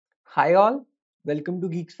Hi all, welcome to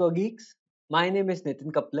Geeks for Geeks. My name is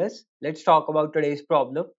Nitin Kaplas. Let's talk about today's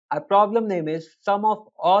problem. Our problem name is sum of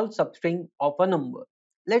all substring of a number.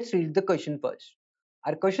 Let's read the question first.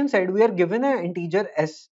 Our question said we are given an integer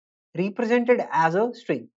s represented as a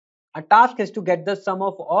string. Our task is to get the sum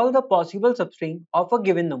of all the possible substring of a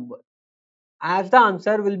given number. As the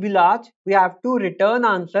answer will be large, we have to return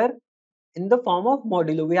answer in the form of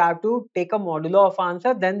modulo. We have to take a modulo of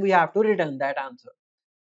answer, then we have to return that answer.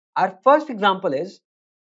 Our first example is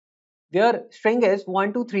where string is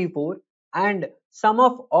 1234 and sum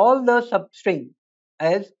of all the substring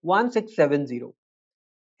is 1670.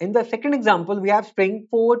 In the second example, we have string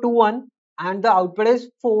 421 and the output is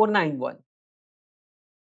 491.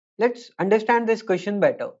 Let's understand this question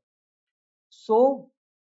better. So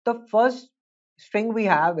the first string we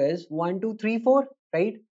have is 1234,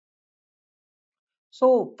 right?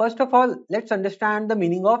 So first of all, let's understand the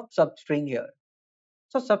meaning of substring here.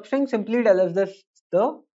 So substring simply tells us this,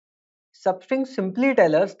 the substring simply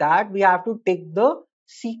tell us that we have to take the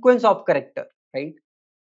sequence of character, right?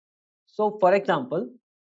 So for example,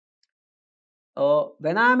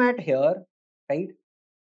 when I am at here, right?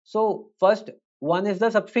 So first one is the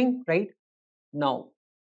substring, right? Now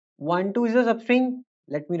 1 2 is a substring.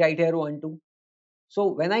 Let me write here 1 2. So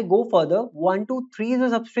when I go further, 1 2 3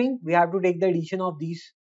 is a substring. We have to take the addition of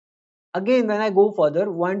these. Again, when I go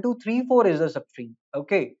further, 1 2 3 4 is a substring.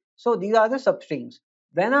 Okay, so these are the substrings.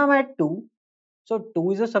 When I'm at 2, so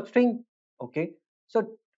 2 is a substring. Okay,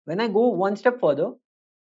 so when I go one step further,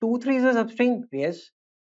 2 3 is a substring. Yes.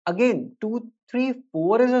 Again, 2 3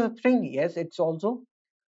 4 is a substring. Yes, it's also.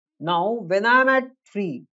 Now when I'm at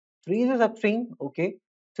 3, 3 is a substring. Okay,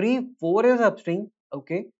 3 4 is a substring.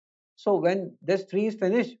 Okay, so when this 3 is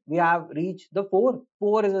finished, we have reached the 4.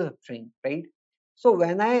 4 is a substring, right? So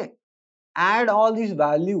when I add all these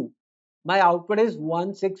value, my output is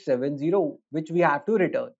 1670, which we have to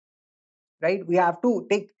return, right? We have to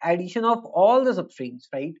take addition of all the substrings,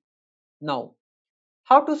 right? Now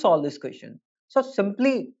how to solve this question? So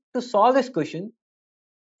simply to solve this question,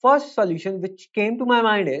 first solution which came to my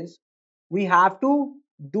mind is we have to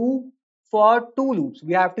do for two loops.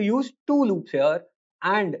 We have to use two loops here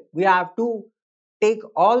and we have to take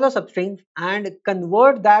all the substrings and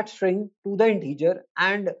convert that string to the integer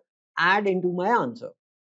and add into my answer.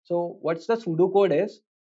 So what's the pseudocode is?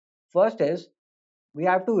 First is we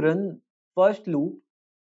have to run first loop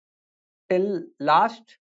till last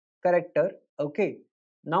character. Okay.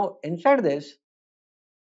 Now inside this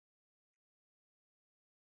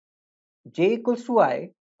j equals to I,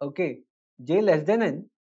 okay, j less than n,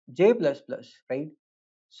 j plus plus, right?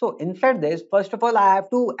 So inside this, first of all, I have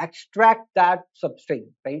to extract that substring,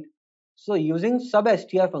 right? So using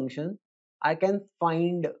substr function, I can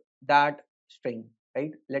find that string,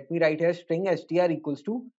 right? Let me write here string str equals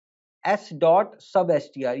to s dot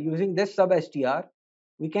substr. Using this substr,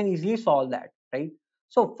 we can easily solve that, right?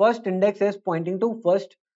 So first index is pointing to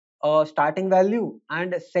first starting value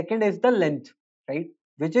and second is the length, right?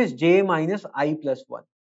 Which is j minus I plus 1,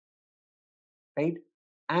 right?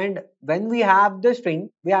 And when we have the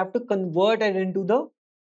string, we have to convert it into the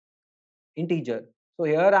integer. So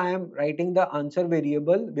here I am writing the answer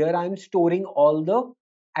variable where I am storing all the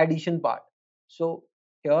addition part. So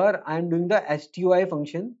here I am doing the stui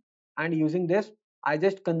function and using this I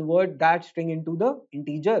just convert that string into the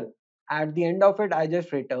integer. At the end of it, I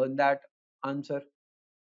just return that answer,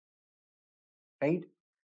 right?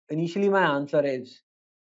 Initially my answer is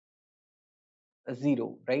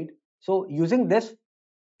 0, right? So using this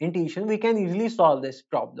intuition, we can easily solve this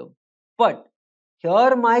problem. But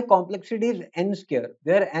here my complexity is n square,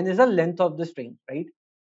 where n is the length of the string, right?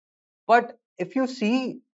 But if you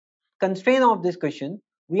see constraint of this question,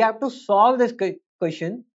 we have to solve this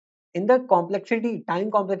question in the complexity,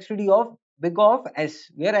 time complexity of big of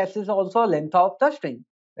s, where s is also a length of the string,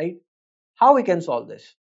 right? How we can solve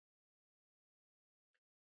this?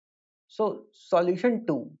 So solution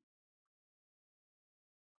 2.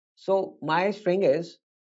 So my string is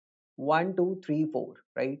 1 2 3 4,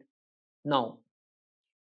 right? Now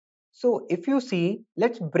so if you see,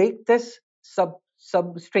 let's break this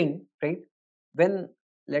substring, right? When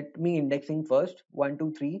let me indexing first 1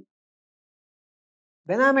 2 3.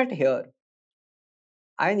 When I'm at here,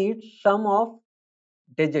 I need sum of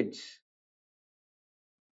digits.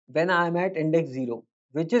 When I'm at index 0,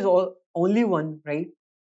 which is only one, right?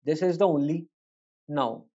 This is the only.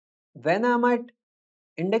 Now, when I'm at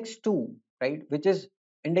index 2, right? Which is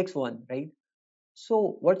index 1, right?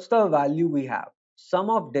 So what's the value we have? Sum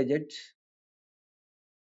of digits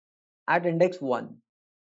at index 1,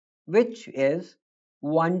 which is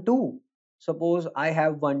 1 2. Suppose I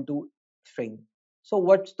have 1 2 string. So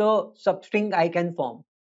what's the substring I can form?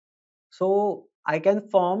 So I can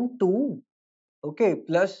form 2, okay,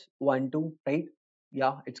 plus 1, 2, right?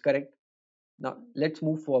 Yeah, it's correct. Now let's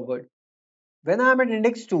move forward. When I'm at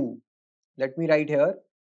index 2, let me write here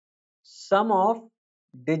sum of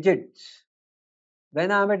digits.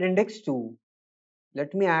 When I'm at index 2,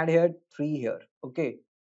 let me add here 3 here, okay.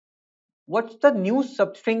 What's the new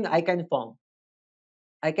substring I can form?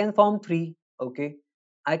 I can form 3, okay.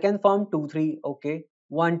 I can form 2, 3, okay.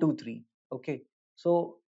 1, 2, 3, okay.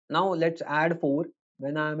 So now let's add 4.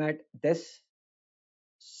 When I'm at this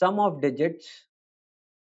sum of digits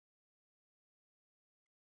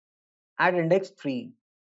at index 3.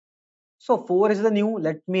 So 4 is the new.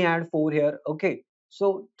 Let me add 4 here, okay.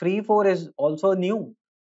 So 3, 4 is also new.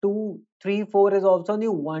 2, 3, 4 is also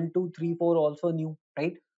new. 1, 2, 3, 4 also new,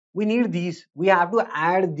 right? We need these. We have to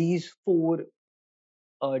add these 4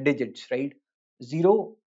 digits, right?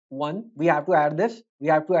 0, 1, we have to add this, we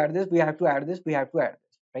have to add this, we have to add this, we have to add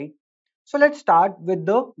this, right? So let's start with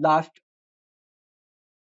the last.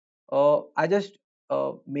 I just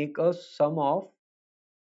make a sum of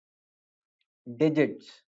digits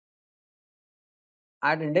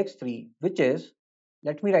at index 3, which is,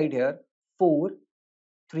 let me write here, 4,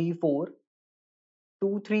 3, 4,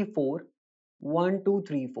 2, 3, 4, 1, 2,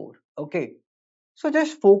 3, 4. Okay. So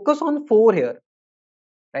just focus on 4 here,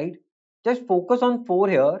 right? Just focus on 4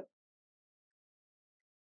 here.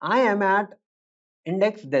 I am at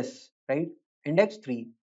index this, right? Index 3.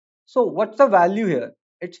 So what's the value here?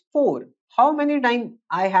 It's 4. How many times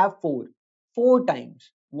I have 4? 4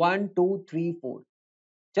 times. 1, 2, 3, 4.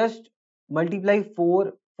 Just multiply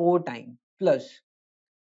 4 4 times plus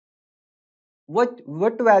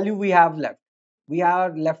what value we have left? We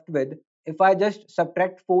are left with, if I just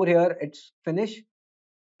subtract 4 here, it's finish.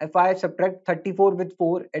 If I subtract 34 with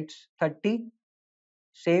 4, it's 30.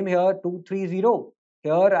 Same here, 230.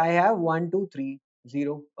 Here I have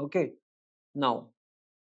 1230. Okay. Now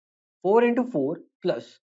 4 into 4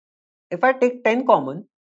 plus, if I take 10 common,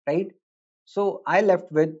 right? So I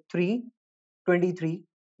left with 3, 23,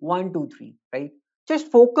 1, 2, 3, right? Just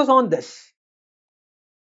focus on this.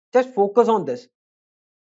 Just focus on this.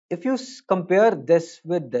 If you compare this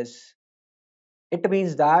with this, it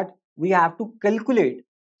means that we have to calculate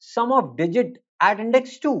sum of digit at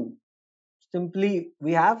index 2. Simply,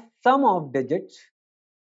 we have sum of digits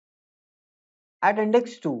at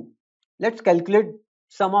index 2. Let's calculate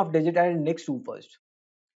sum of digit at index 2 first.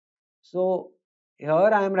 So here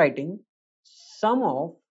I am writing sum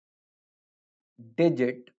of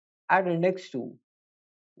digit at index 2.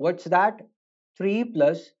 What's that? 3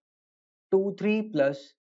 plus 2, 3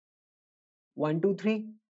 plus 1, 2, 3.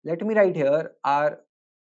 Let me write here our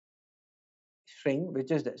string,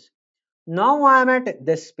 which is this. Now I am at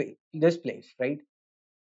this place, right?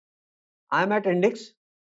 I am at index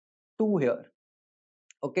 2 here.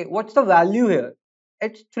 Okay, what's the value here?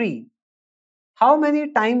 It's 3. How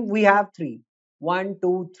many times we have 3? 1,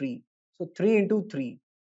 2, 3. So 3 into 3.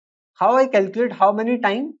 How I calculate how many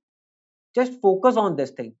times? Just focus on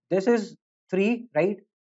this thing. This is 3, right?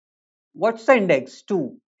 What's the index?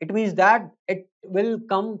 2. It means that it will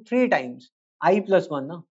come 3 times. I plus 1,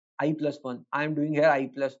 na? I plus 1. I am doing here I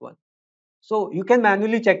plus 1. So you can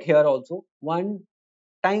manually check here also. 1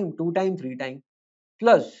 time, 2 time, 3 time.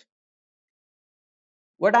 Plus,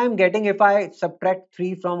 what I am getting if I subtract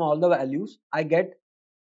 3 from all the values, I get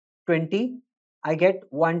 20. I get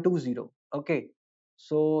 120. Okay.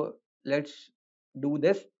 So let's do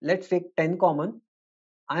this. Let's take 10 common.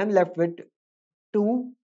 I am left with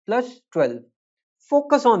 2 plus 12.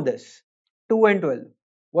 Focus on this. 2 and 12.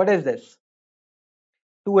 What is this?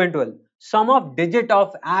 2 and 12. Sum of digit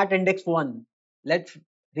of at index 1. Let's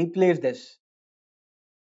replace this.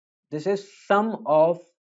 This is sum of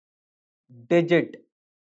digit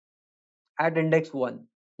at index 1.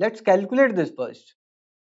 Let's calculate this first.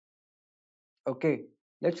 Okay.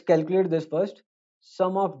 Let's calculate this first.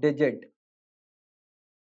 Sum of digit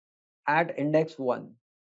at index 1,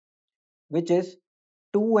 which is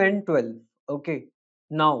 2 and 12. Okay.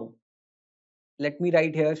 Now let me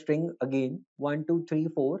write here string again, 1, 2, 3,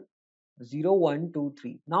 4, 0, 1, 2,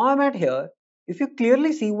 3. Now I'm at here. If you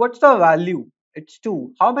clearly see what's the value, it's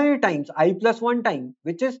 2. How many times? I plus 1 time,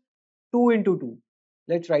 which is 2 into 2.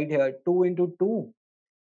 Let's write here 2 into 2.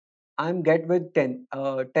 I'm get with 10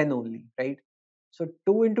 only, right? So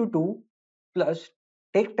 2 into 2 plus,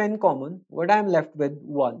 take 10 common. What I'm left with?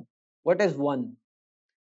 1. What is 1?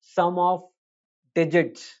 Sum of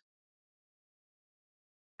digits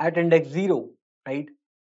at index 0, right?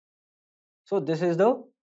 So this is the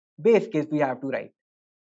base case we have to write.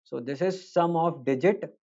 So this is sum of digit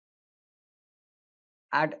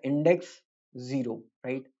at index 0,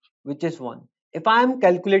 right? Which is 1. If I am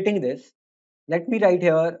calculating this, let me write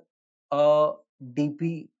here a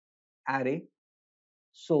DP array.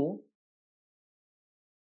 So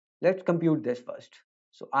let's compute this first.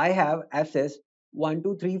 So I have SS 1,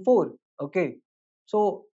 2, 3, 4. Okay.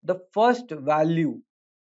 So the first value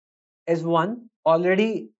is 1.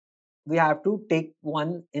 Already we have to take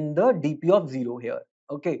 1 in the DP of 0 here.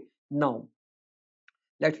 Okay. Now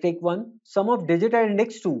let's take 1. Sum of digit at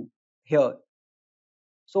index 2 here.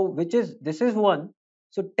 So which is, this is 1.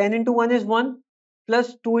 So 10 into 1 is 1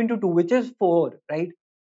 plus 2 into 2, which is 4, right?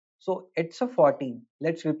 So it's a 14.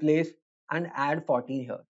 Let's replace and add 14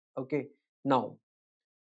 here. Okay. Now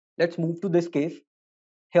let's move to this case.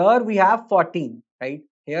 Here we have 14, right?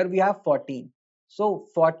 Here we have 14. So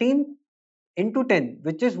 14 into 10,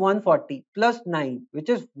 which is 140, plus 9, which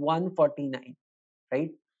is 149,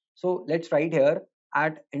 right? So let's write here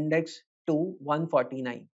at index 2,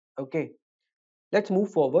 149. Okay. Let's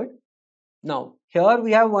move forward. Now here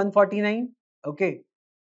we have 149. Okay.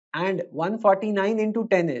 And 149 into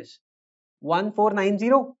 10 is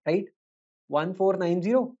 1490, right?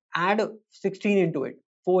 1490. Add 16 into it,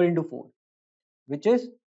 4 into 4, which is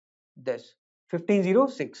this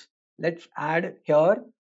 1506. Let's add here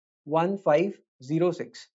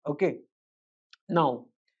 1506. Okay. Now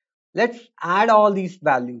let's add all these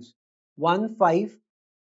values: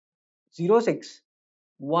 1506,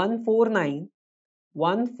 149,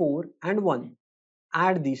 14 and 1.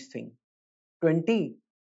 Add these things: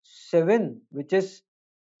 27, which is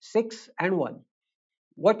 6 and 1.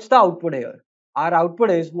 What's the output here? Our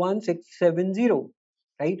output is 1670,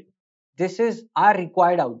 right? This is our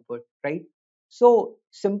required output, right? So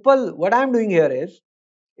simple, what I'm doing here is,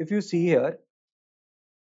 if you see here,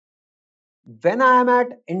 when I am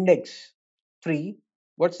at index 3,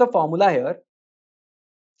 what's the formula here?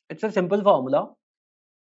 It's a simple formula.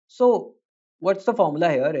 So what's the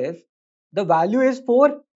formula here is, the value is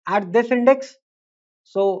 4 at this index.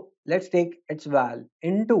 So let's take its val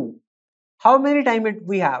into how many times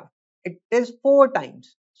we have. It is 4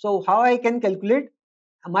 times. So how I can calculate?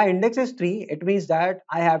 My index is 3. It means that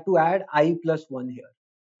I have to add I plus 1 here.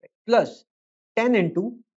 Plus 10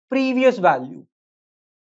 into previous value.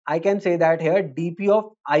 I can say that here dp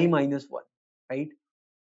of I minus 1, right?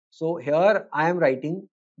 So here I am writing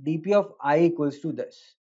dp of I equals to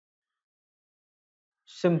this.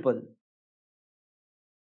 Simple,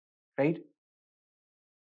 right?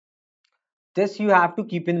 This you have to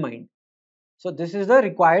keep in mind. So this is the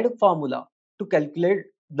required formula to calculate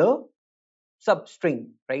the substring,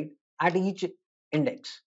 right, at each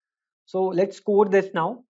index. So let's code this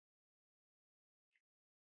now.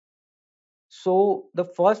 So the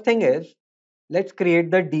first thing is, let's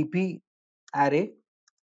create the DP array,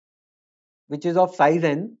 which is of size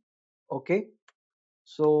n. Okay.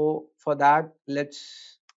 So for that,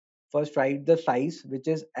 let's first write the size, which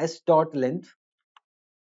is s dot length.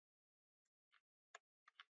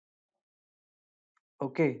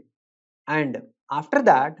 Okay. And after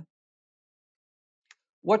that,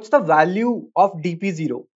 what's the value of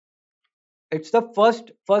DP0? It's the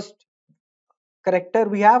first character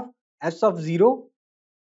we have, s of 0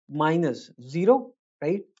 minus 0,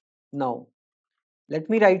 right? Now let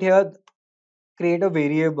me write here, create a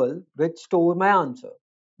variable which store my answer,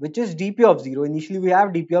 which is dp of 0. Initially we have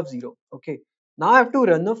dp of 0. Okay. Now I have to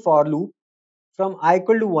run a for loop from I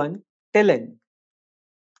equal to 1 till n.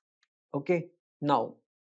 Okay. Now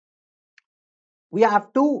we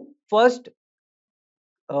have to first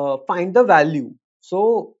find the value.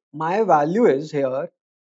 So my value is here.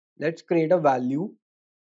 Let's create a value.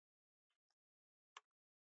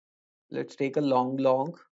 Let's take a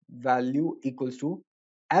long value equals to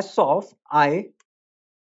s of I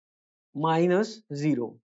minus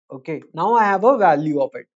 0. Okay. Now I have a value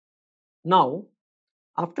of it. Now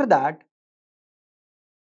after that,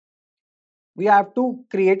 we have to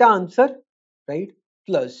create an answer, right?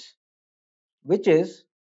 Plus, which is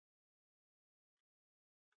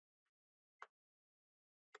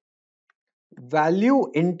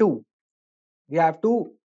value into, we have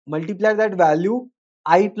to multiply that value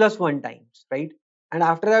I plus 1 times, right? And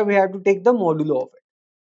after that we have to take the modulo of it.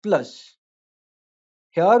 Plus,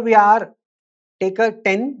 here we are take a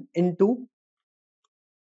 10 into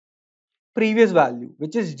previous value,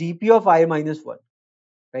 which is dp of I minus 1,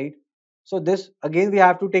 right? So this again we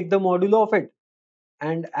have to take the modulo of it,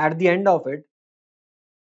 and at the end of it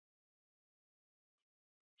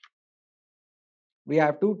we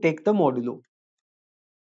have to take the modulo,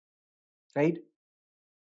 right?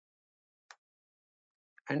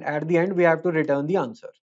 And at the end we have to return the answer.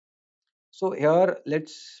 So here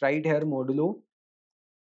let's write here modulo,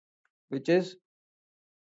 which is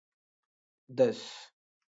this.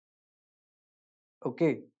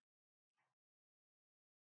 Okay,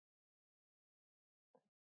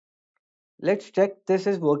 let's check this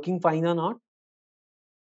is working fine or not.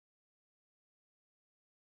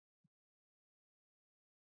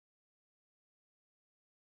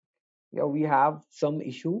 Yeah, we have some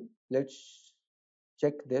issue. Let's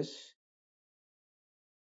check this.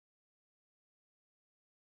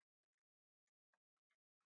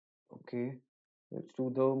 Okay, let's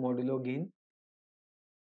do the modulo again.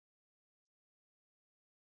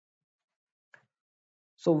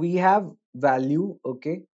 So we have value.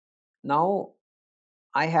 Okay, now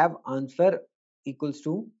I have answer equals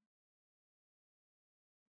to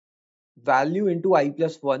value into I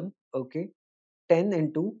plus 1. Okay, 10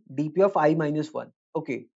 into dp of I minus 1.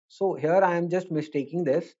 Okay, so here I am just mistaking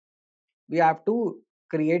this. We have to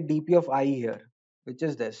create dp of I here, which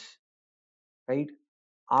is this, right?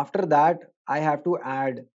 After that, I have to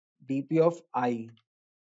add dp of I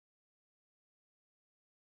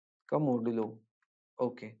ka modulo.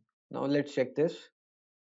 Okay, now let's check this.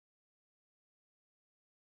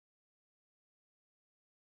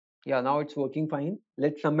 Yeah, now it's working fine.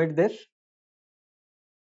 Let's submit this.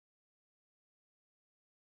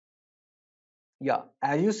 Yeah,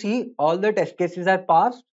 as you see, all the test cases are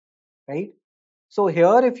passed, right? So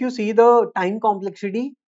here, if you see the time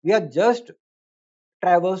complexity, we are just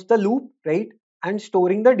traverse the loop, right? And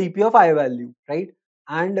storing the dp of I value, right?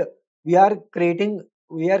 And we are creating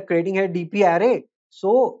a dp array.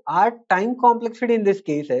 So our time complexity in this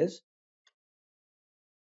case is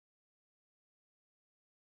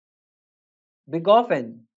big of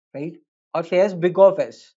n, right? Or say as big of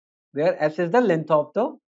s, where s is the length of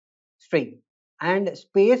the string. And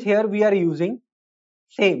space here we are using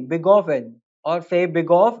say big of n or say big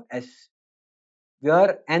of s,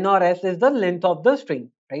 where n or s is the length of the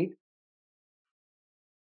string, right?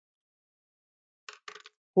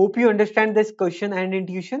 Hope you understand this question and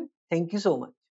intuition. Thank you so much.